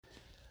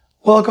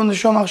Welcome to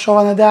Shomach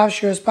Shov Nadav,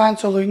 Shir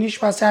Sponsor Lui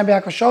Nishma Sarbi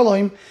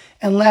Akashalom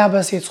and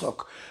Leabas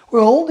Yitzchok.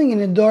 We're holding in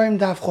Adorim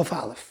Daf Chof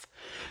Aleph.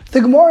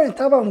 The Gemara in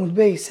Tava Amud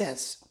Bey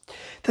says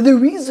that the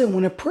reason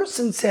when a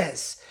person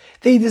says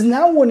that he does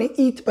not want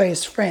to eat by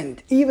his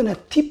friend, even a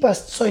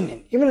tipas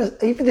tzoinin,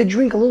 even to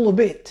drink a little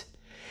bit,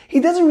 he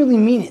doesn't really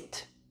mean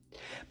it.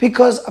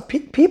 Because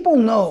people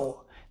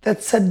know that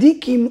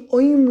tzaddikim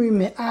oimri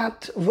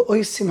me'at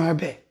v'oisim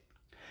harbe.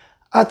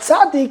 A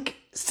tzaddik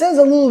says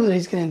a little bit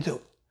he's going to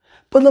do.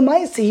 But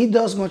Lamaisi, he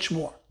does much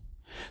more.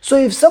 So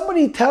if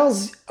somebody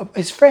tells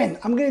his friend,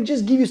 I'm going to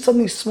just give you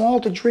something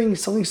small to drink,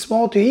 something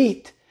small to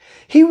eat,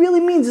 he really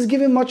means he's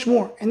giving much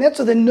more. And that's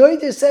what the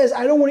Noida says,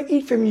 I don't want to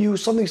eat from you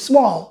something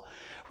small,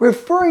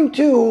 referring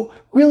to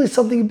really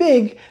something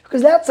big,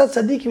 because that's how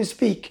tzaddikim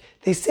speak.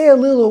 They say a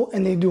little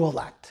and they do a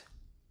lot.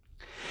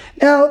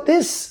 Now,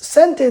 this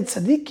sentence,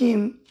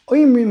 tzaddikim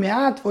oimri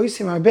me'at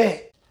v'oisim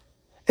harbe,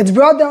 it's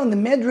brought down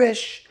in the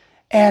Medrash.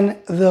 And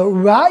the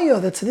raya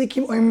that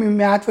tzaddikim oimrim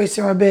me'at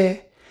v'oisim harbe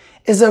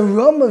is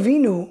Avraham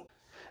Avinu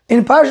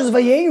in Parshas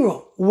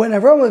Vayero. When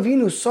Avraham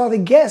Avinu saw the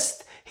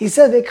guest, he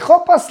said,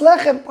 "V'kcho pas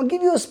lechem, I'll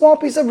give you a small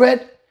piece of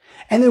bread."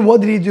 And then what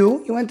did he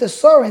do? He went to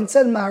Sarah and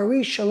said, "Ma'ari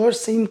shalosh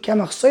seim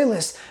kemach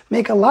soilis,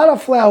 make a lot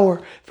of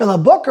flour,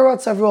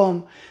 v'labakarat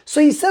Avraham."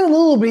 So he said a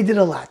little, but he did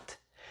a lot.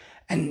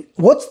 And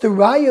what's the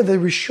raya? The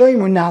Rishonim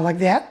were not like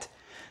that.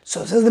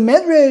 So it says the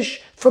Medrash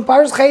from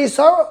Parshas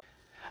Chayei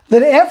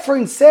that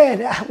Ephraim said,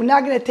 we're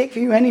not going to take for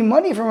you any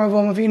money from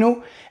Avraham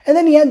Avinu, and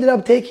then he ended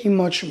up taking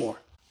much more.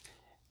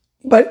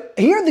 But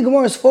here the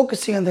Gemara is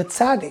focusing on the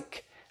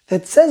tzaddik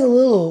that says a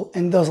little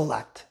and does a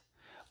lot.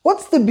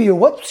 What's the beer?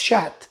 What's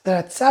shot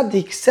that a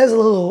tzaddik says a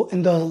little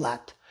and does a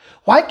lot?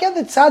 Why can't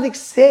the tzaddik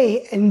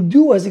say and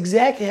do as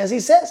exactly as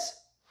he says?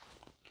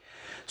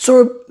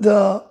 So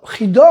the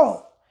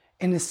Chidah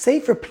in the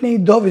Sefer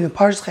Pnei David in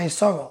Parshas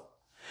Chayei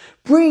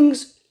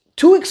brings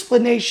two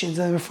explanations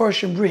that the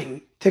Mefarshim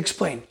bring to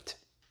explain it.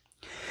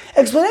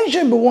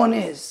 Explanation number one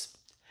is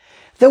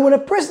that when a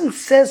person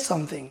says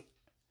something,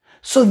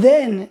 so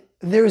then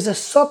there is a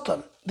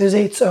satan, there's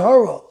a yetzer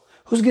hara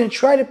who's going to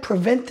try to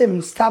prevent him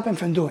and stop him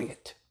from doing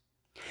it.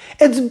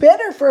 It's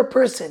better for a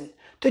person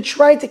to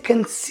try to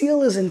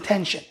conceal his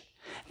intention,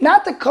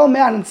 not to come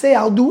out and say,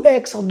 I'll do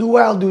X, I'll do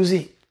Y, I'll do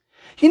Z.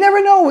 You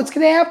never know what's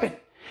going to happen.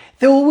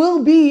 There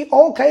will be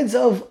all kinds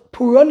of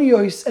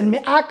puranios and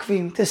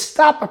me'akvim to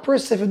stop a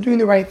person from doing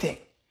the right thing.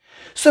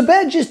 So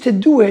better just to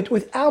do it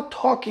without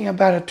talking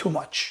about it too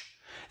much.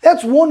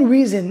 That's one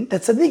reason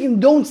that tzaddikim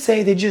don't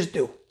say, they just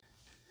do.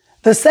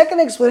 The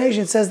second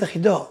explanation, says the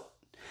Chidah,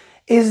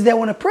 is that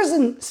when a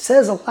person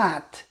says a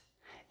lot,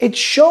 it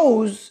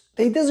shows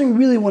that he doesn't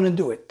really want to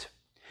do it.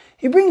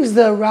 He brings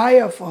the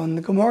raya from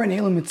the Gemara in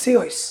Elam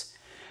Mitzios,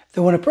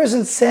 that when a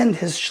person sent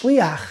his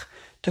shliach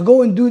to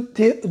go and do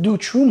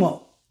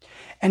trumo,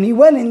 and he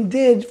went and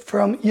did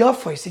from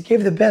Yafos, he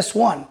gave the best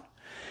one.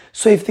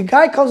 So if the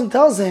guy comes and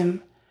tells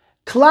him,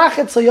 why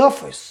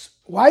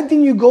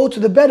didn't you go to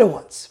the better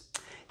ones?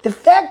 The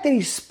fact that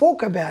he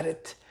spoke about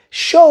it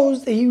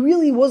shows that he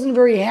really wasn't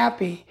very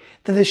happy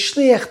that the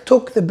shliach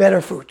took the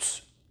better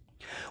fruits.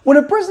 When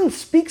a person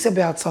speaks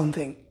about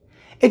something,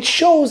 it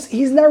shows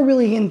he's not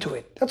really into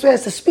it. That's why he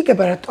has to speak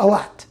about it a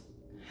lot.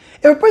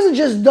 If a person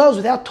just does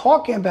without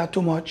talking about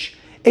too much,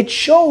 it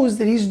shows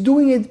that he's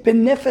doing it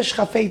benefesh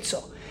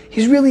chafetzo.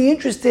 He's really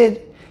interested.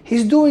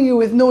 He's doing it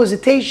with no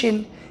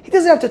hesitation. He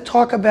doesn't have to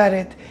talk about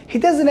it. He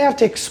doesn't have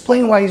to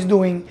explain why he's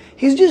doing.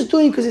 He's just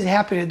doing it because he's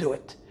happy to do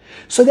it.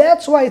 So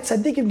that's why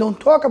tzaddikim don't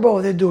talk about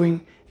what they're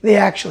doing. They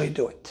actually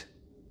do it.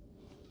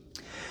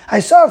 I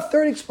saw a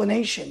third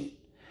explanation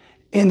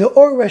in the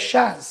Or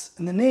Rashaz,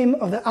 in the name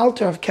of the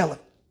Alter of Kelm.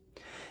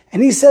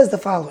 And he says the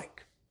following.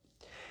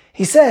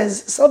 He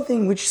says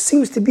something which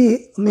seems to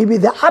be maybe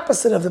the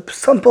opposite of the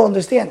simple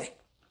understanding.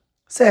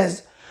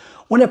 Says,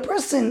 when a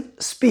person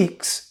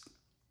speaks,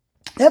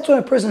 that's when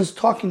a person is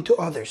talking to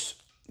others.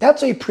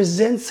 That's how he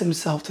presents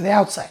himself to the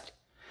outside.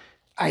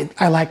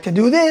 I like to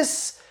do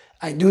this,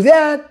 I do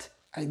that,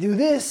 I do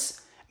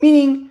this.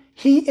 Meaning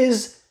he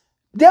is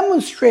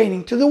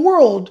demonstrating to the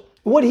world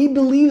what he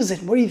believes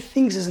in, what he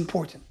thinks is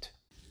important.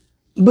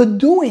 But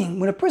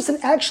doing, when a person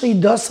actually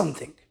does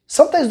something,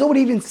 sometimes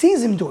nobody even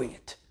sees him doing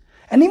it.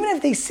 And even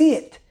if they see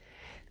it,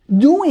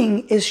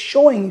 doing is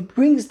showing, it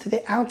brings to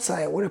the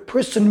outside what a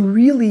person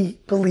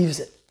really believes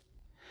in.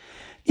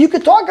 You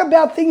could talk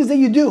about things that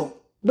you do,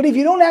 but if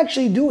you don't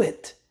actually do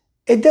it,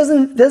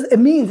 it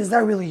means it's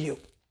not really you.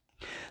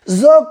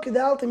 Zok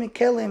Kedalta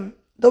Mikelim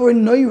Dover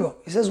Noiro.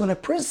 He says when a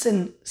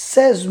person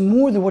says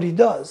more than what he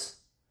does,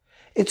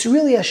 it's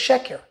really a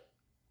sheker.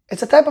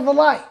 It's a type of a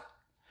lie.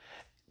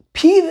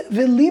 Piv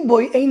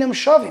v'liboy einam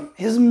shavim.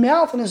 His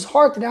mouth and his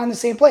heart are not in the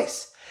same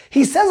place.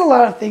 He says a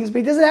lot of things, but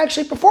he doesn't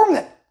actually perform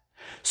them.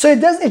 So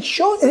it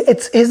shows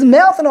it's his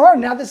mouth and heart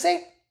are not the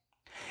same.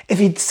 If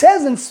he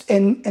says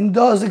and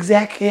does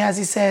exactly as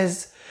he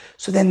says,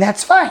 so then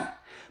that's fine.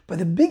 But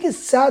the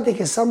biggest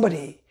tzaddik is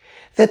somebody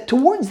that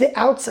towards the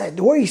outside,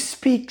 the way he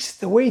speaks,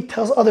 the way he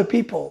tells other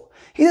people,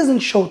 he doesn't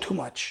show too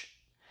much.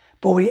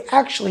 But what he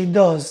actually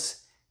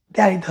does,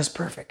 that he does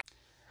perfect.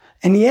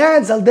 And he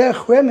adds al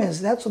derech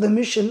remez, that's what the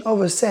mission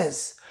over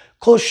says.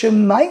 Kol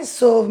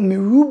shemaisov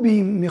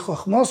mirubi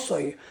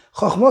michochmosoi,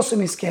 chochmosoi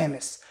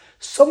miskemes.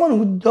 Someone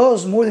who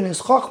does more than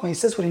his chochmah, he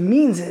says what he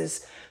means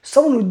is,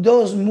 someone who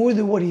does more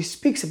than what he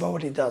speaks about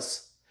what he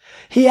does.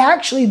 He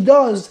actually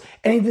does,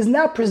 and he does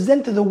not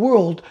present to the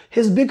world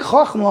his big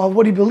chochmah of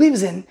what he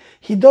believes in.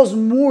 He does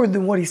more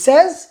than what he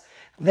says.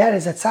 That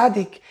is a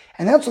tzaddik.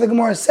 And that's what the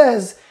Gemara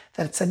says,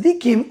 that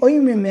tzaddikim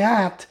oyim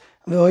me'at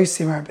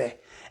ve'oisim harbeh.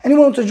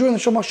 Anyone who wants to join the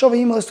Shomachshava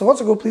email list to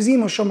WhatsApp, please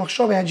email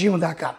shomachshava@gmail.com.